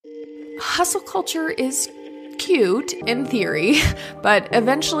Hustle culture is cute in theory, but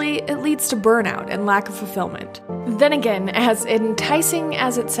eventually it leads to burnout and lack of fulfillment. Then again, as enticing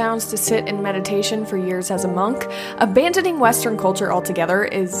as it sounds to sit in meditation for years as a monk, abandoning Western culture altogether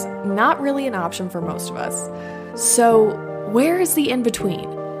is not really an option for most of us. So, where is the in-between?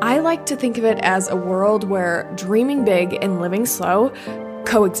 I like to think of it as a world where dreaming big and living slow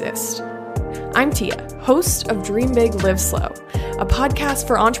coexist. I'm Tia, host of Dream Big, Live Slow, a podcast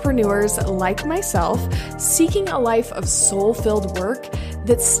for entrepreneurs like myself seeking a life of soul-filled work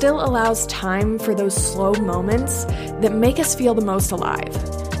that still allows time for those slow moments that make us feel the most alive.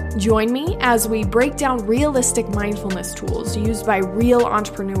 Join me as we break down realistic mindfulness tools used by real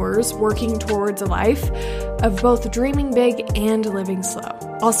entrepreneurs working towards a life of both dreaming big and living slow.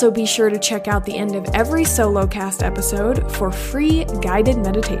 Also, be sure to check out the end of every solo cast episode for free guided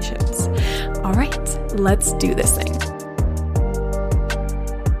meditations. All right, let's do this thing.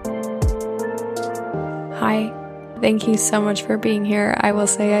 Hi, thank you so much for being here. I will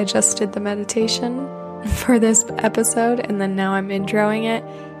say I just did the meditation for this episode, and then now I'm introing it.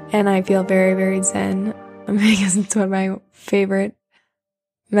 And I feel very, very zen because it's one of my favorite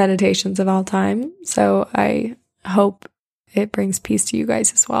meditations of all time. So I hope it brings peace to you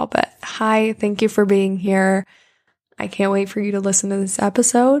guys as well. But hi, thank you for being here. I can't wait for you to listen to this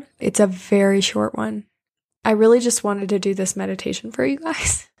episode. It's a very short one. I really just wanted to do this meditation for you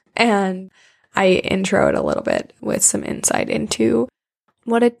guys. And I intro it a little bit with some insight into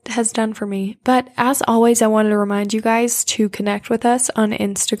what it has done for me. But as always, I wanted to remind you guys to connect with us on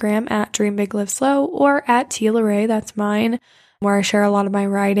Instagram at Dream Big Live Slow or at Tia LeRae, that's mine, where I share a lot of my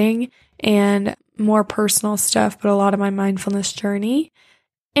writing and more personal stuff, but a lot of my mindfulness journey.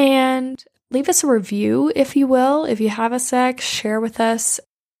 And leave us a review, if you will. If you have a sec, share with us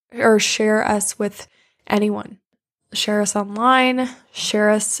or share us with anyone. Share us online,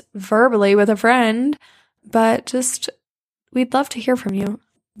 share us verbally with a friend, but just we'd love to hear from you.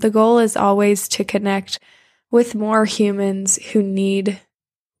 The goal is always to connect with more humans who need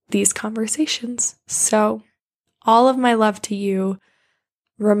these conversations. So, all of my love to you.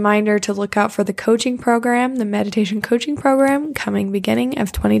 Reminder to look out for the coaching program, the meditation coaching program, coming beginning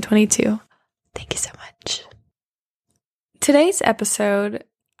of 2022. Thank you so much. Today's episode,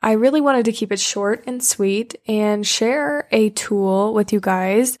 I really wanted to keep it short and sweet and share a tool with you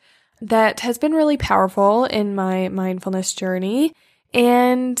guys that has been really powerful in my mindfulness journey,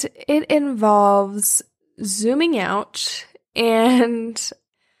 and it involves zooming out, and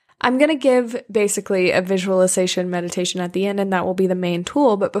I'm going to give basically a visualization meditation at the end, and that will be the main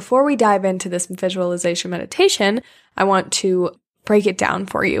tool. But before we dive into this visualization meditation, I want to break it down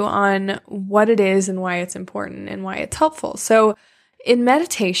for you on what it is and why it's important and why it's helpful. So in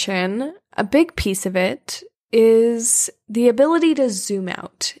meditation, a big piece of it is the ability to zoom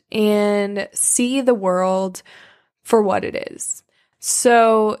out and see the world for what it is.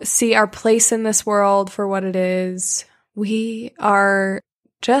 So see our place in this world for what it is. We are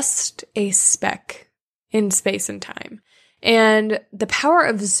just a speck in space and time. And the power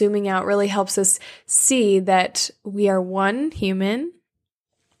of zooming out really helps us see that we are one human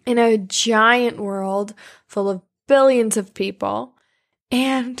in a giant world full of billions of people,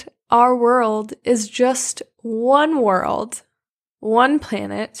 and our world is just one world, one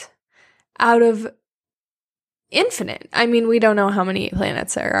planet out of infinite. I mean, we don't know how many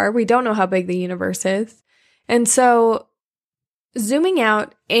planets there are. We don't know how big the universe is. And so zooming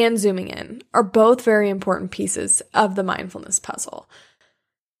out and zooming in are both very important pieces of the mindfulness puzzle.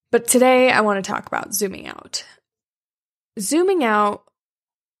 But today I want to talk about zooming out. Zooming out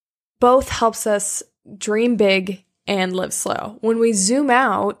both helps us dream big and live slow. When we zoom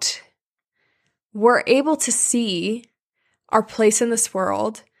out, we're able to see our place in this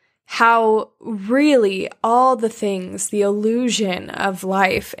world, how really all the things, the illusion of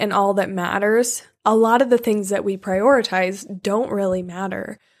life and all that matters, a lot of the things that we prioritize don't really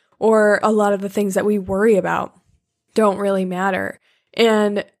matter, or a lot of the things that we worry about don't really matter.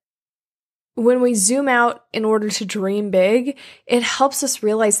 And when we zoom out in order to dream big, it helps us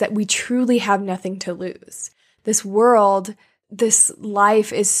realize that we truly have nothing to lose. This world, this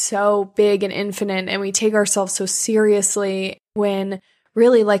life is so big and infinite, and we take ourselves so seriously when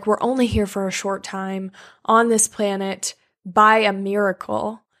really, like, we're only here for a short time on this planet by a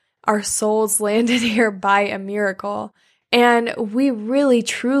miracle. Our souls landed here by a miracle. And we really,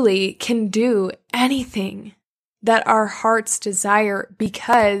 truly can do anything that our hearts desire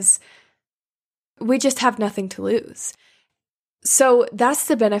because we just have nothing to lose. So that's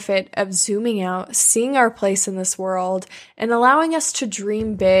the benefit of zooming out, seeing our place in this world, and allowing us to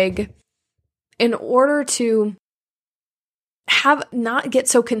dream big in order to not get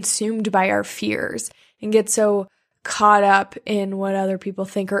so consumed by our fears and get so caught up in what other people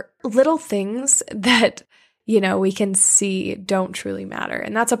think, or little things that, we can see don't truly matter.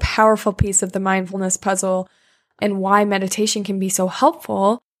 And that's a powerful piece of the mindfulness puzzle, and why meditation can be so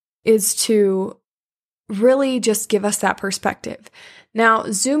helpful is to really just give us that perspective. Now,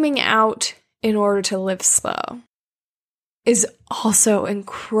 zooming out in order to live slow is also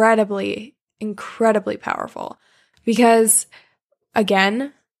incredibly, incredibly powerful, because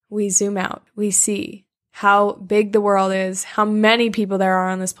again, we zoom out, we see how big the world is, how many people there are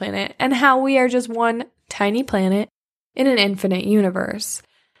on this planet, and how we are just one tiny planet in an infinite universe.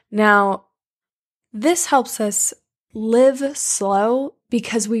 Now, this helps us live slow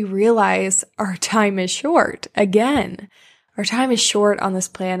because we realize our time is short. Again, our time is short on this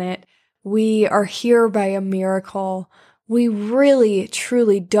planet. We are here by a miracle. We really,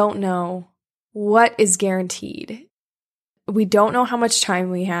 truly don't know what is guaranteed. We don't know how much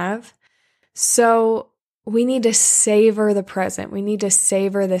time we have. So we need to savor the present. We need to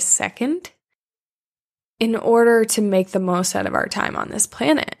savor this second in order to make the most out of our time on this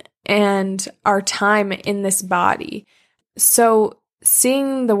planet and our time in this body. So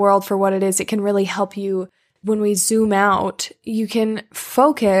seeing the world for what it is, it can really help you. When we zoom out, you can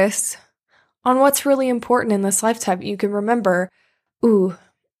focus on what's really important in this lifetime. You can remember,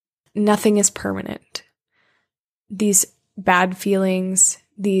 nothing is permanent. These bad feelings,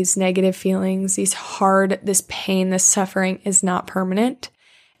 these negative feelings, this pain, this suffering is not permanent,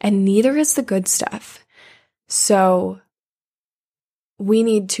 and neither is the good stuff. So we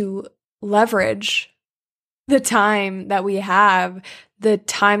need to leverage the time that we have, the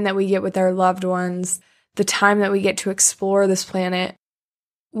time that we get with our loved ones, the time that we get to explore this planet,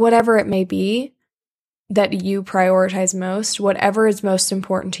 whatever it may be that you prioritize most, whatever is most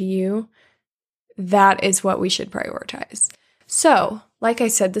important to you, that is what we should prioritize. So, like I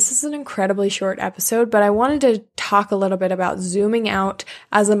said, this is an incredibly short episode, but I wanted to talk a little bit about zooming out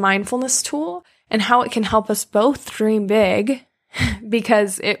as a mindfulness tool and how it can help us both dream big,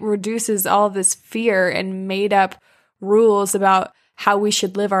 because it reduces all of this fear and made up rules about how we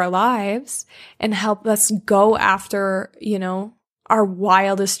should live our lives, and help us go after, our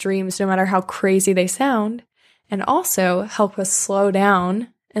wildest dreams, no matter how crazy they sound, and also help us slow down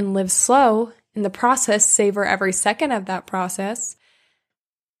and live slow in the process, savor every second of that process,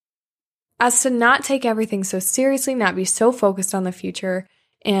 as to not take everything so seriously, not be so focused on the future,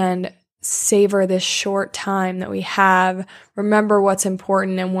 and savor this short time that we have. Remember what's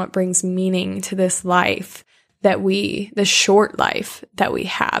important and what brings meaning to this life the short life that we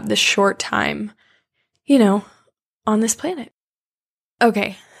have, the short time, on this planet.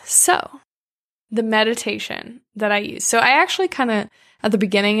 Okay, so the meditation that I use. So I actually at the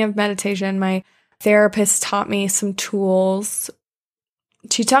beginning of meditation, my therapist taught me some tools.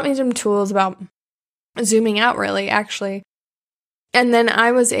 She taught me some tools about zooming out, really, actually. And then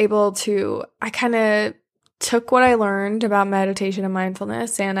I was able to, I kind of took what I learned about meditation and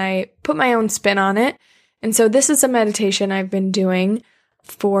mindfulness, and I put my own spin on it. And so this is a meditation I've been doing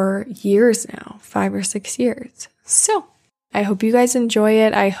for years now, 5 or 6 years. So I hope you guys enjoy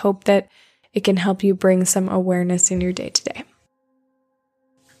it. I hope that it can help you bring some awareness in your day to day.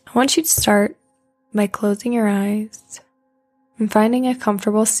 I want you to start by closing your eyes and finding a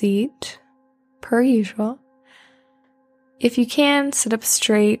comfortable seat, per usual. If you can, sit up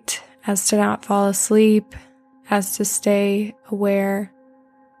straight as to not fall asleep, as to stay aware.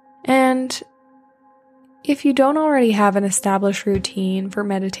 And if you don't already have an established routine for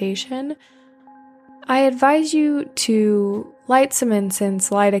meditation, I advise you to light some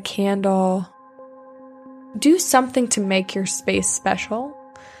incense, light a candle, do something to make your space special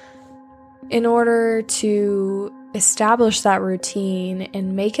in order to establish that routine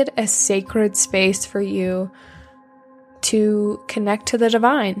and make it a sacred space for you to connect to the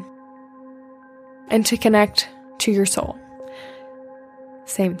divine and to connect to your soul.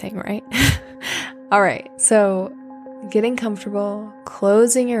 Same thing, right? All right, so getting comfortable,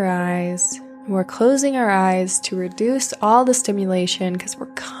 closing your eyes. We're closing our eyes to reduce all the stimulation, because we're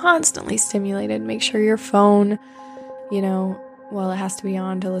constantly stimulated. Make sure your phone, it has to be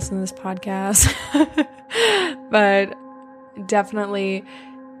on to listen to this podcast, but definitely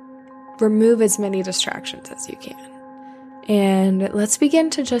remove as many distractions as you can. And let's begin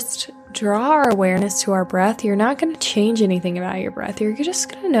to just draw our awareness to our breath. You're not going to change anything about your breath. You're just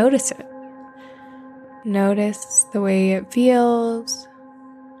going to notice it. Notice the way it feels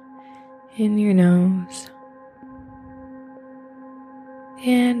in your nose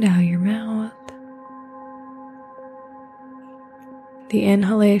and out your mouth. The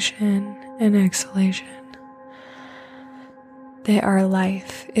inhalation and exhalation. that are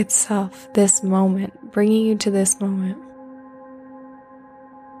life itself, this moment, bringing you to this moment.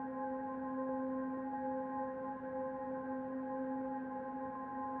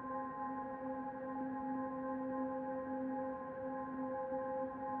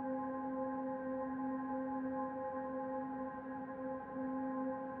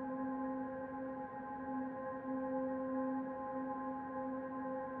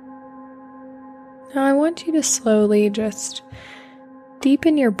 Now I want you to slowly just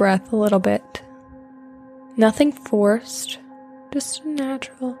deepen your breath a little bit. Nothing forced, just a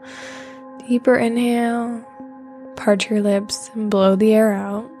natural, deeper inhale. Part your lips and blow the air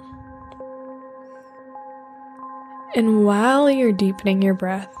out. And while you're deepening your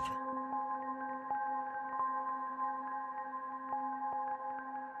breath,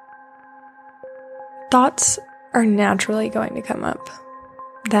 thoughts are naturally going to come up.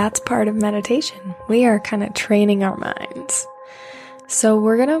 That's part of meditation. We are kind of training our minds. So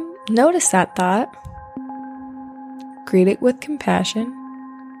we're going to notice that thought, greet it with compassion,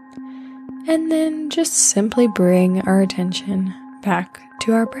 and then just simply bring our attention back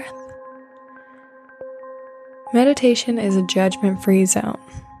to our breath. Meditation is a judgment-free zone.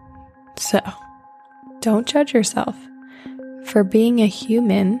 So don't judge yourself for being a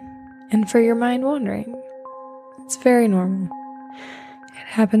human and for your mind wandering. It's very normal.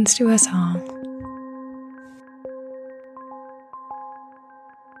 It happens to us all.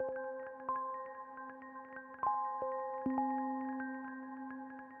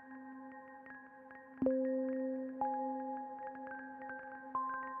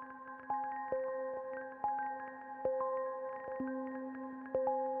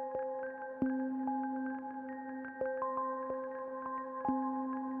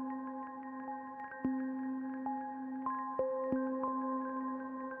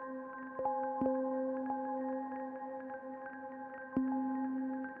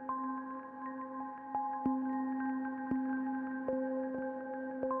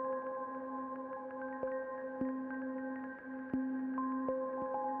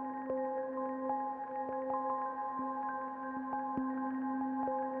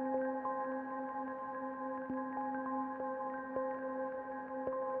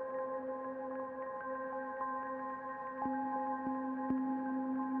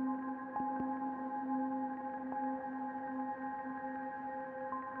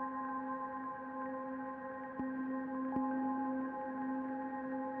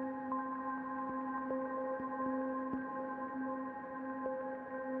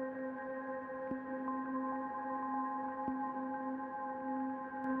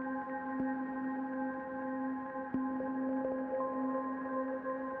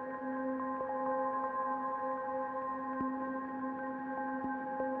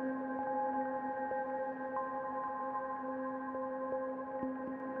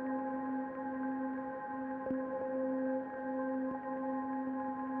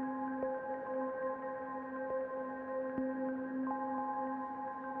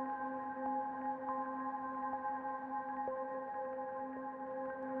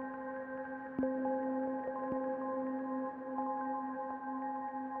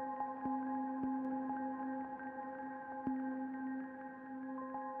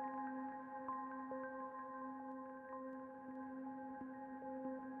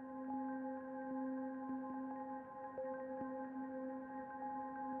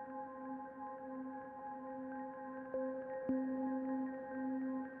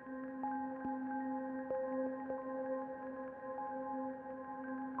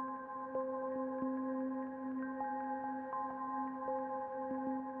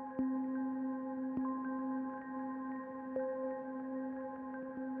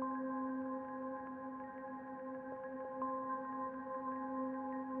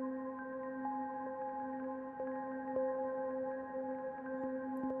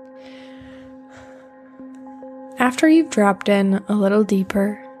 After you've dropped in a little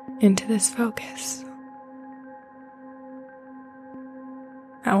deeper into this focus,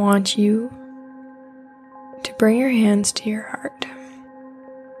 I want you to bring your hands to your heart.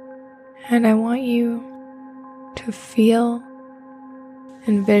 And I want you to feel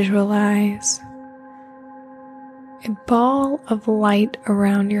and visualize a ball of light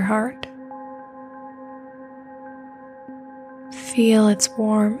around your heart. Feel its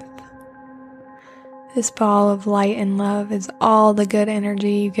warmth. This ball of light and love is all the good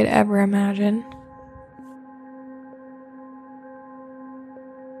energy you could ever imagine.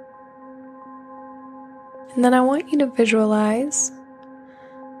 And then I want you to visualize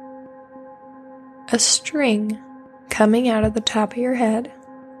a string coming out of the top of your head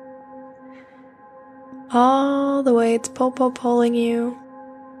all the way. It's pulling you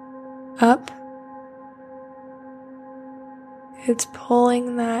up. It's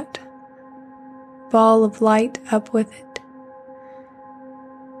pulling that ball of light up with it.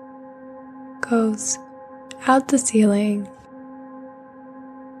 Goes out the ceiling,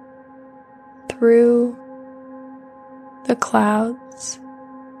 through the clouds,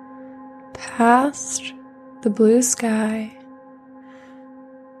 past the blue sky,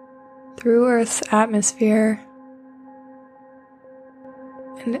 through Earth's atmosphere,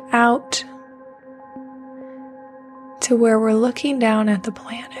 and out to where we're looking down at the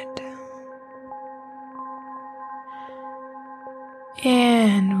planet.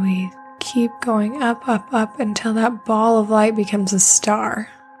 And we keep going up, up, up until that ball of light becomes a star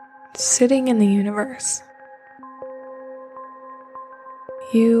sitting in the universe.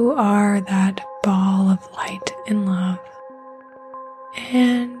 You are that ball of light and love.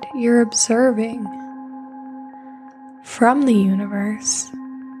 And you're observing from the universe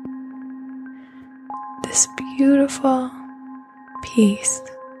this beautiful peace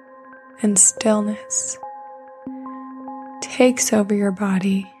and stillness takes over your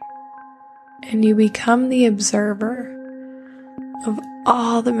body, and you become the observer of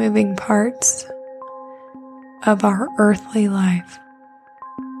all the moving parts of our earthly life.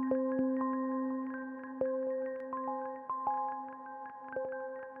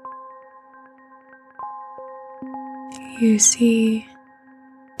 You see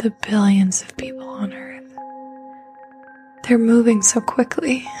the billions of people on Earth. They're moving so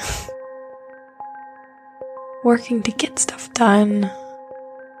quickly, working to get stuff done,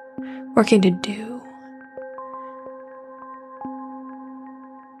 working to do,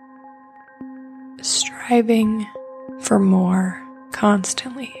 striving for more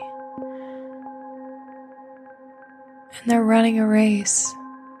constantly. And they're running a race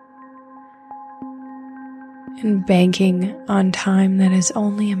and banking on time that is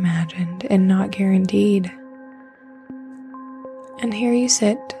only imagined and not guaranteed. And here you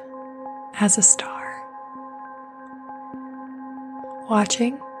sit as a star,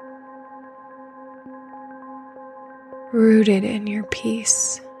 watching, rooted in your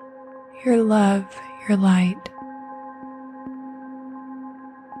peace, your love, your light.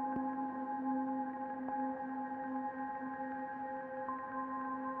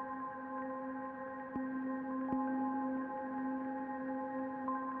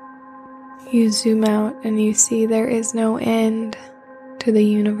 You zoom out and you see there is no end to the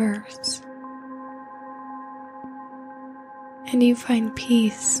universe. And you find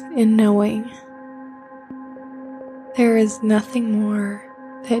peace in knowing there is nothing more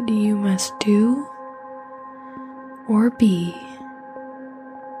that you must do or be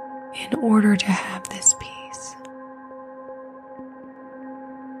in order to have this peace.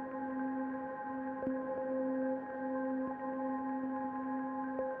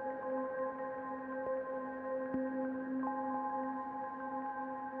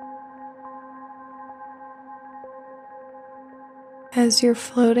 As you're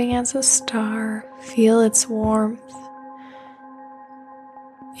floating as a star, feel its warmth.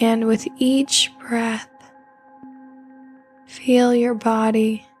 And with each breath, feel your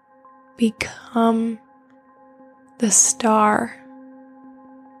body become the star.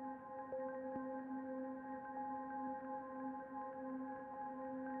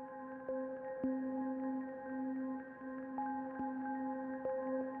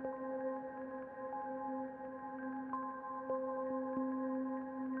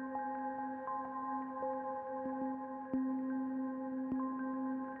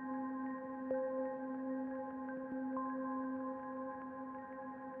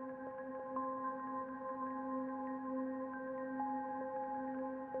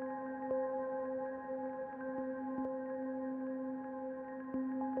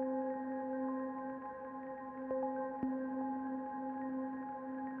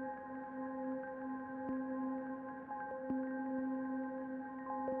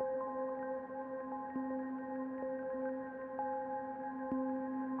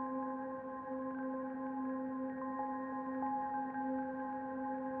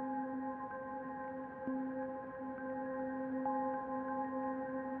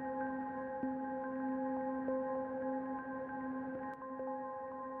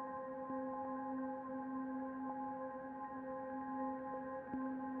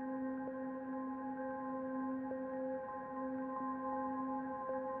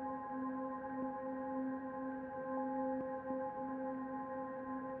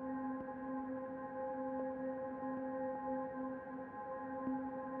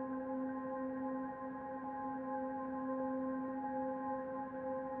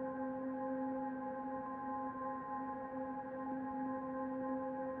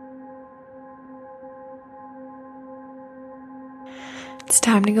 It's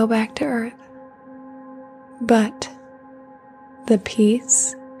time to go back to Earth. But the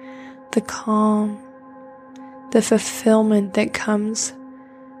peace, the calm, the fulfillment that comes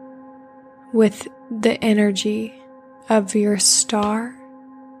with the energy of your star,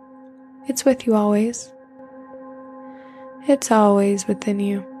 it's with you always. It's always within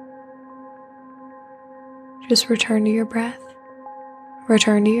you. Just return to your breath,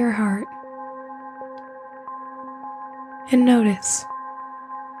 return to your heart, and notice.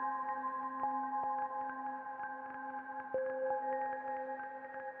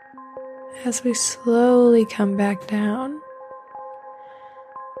 As we slowly come back down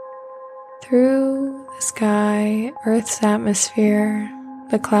through the sky, Earth's atmosphere,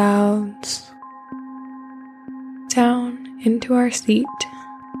 the clouds, down into our seat,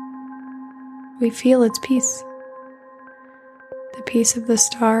 we feel its peace, the peace of the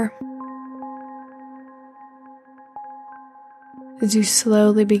star. As you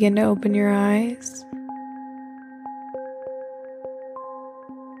slowly begin to open your eyes,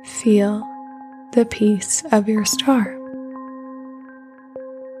 feel the peace of your star.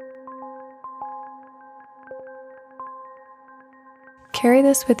 Carry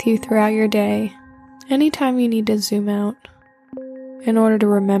this with you throughout your day, anytime you need to zoom out, in order to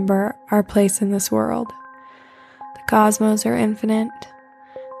remember our place in this world. The cosmos are infinite.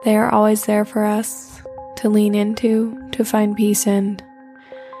 They are always there for us to lean into, to find peace in,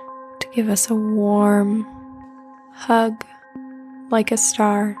 to give us a warm hug like a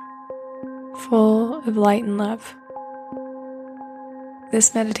star, full of light and love.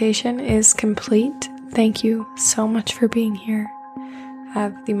 This meditation is complete. Thank you so much for being here.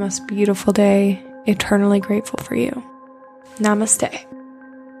 Have the most beautiful day. Eternally grateful for you. Namaste.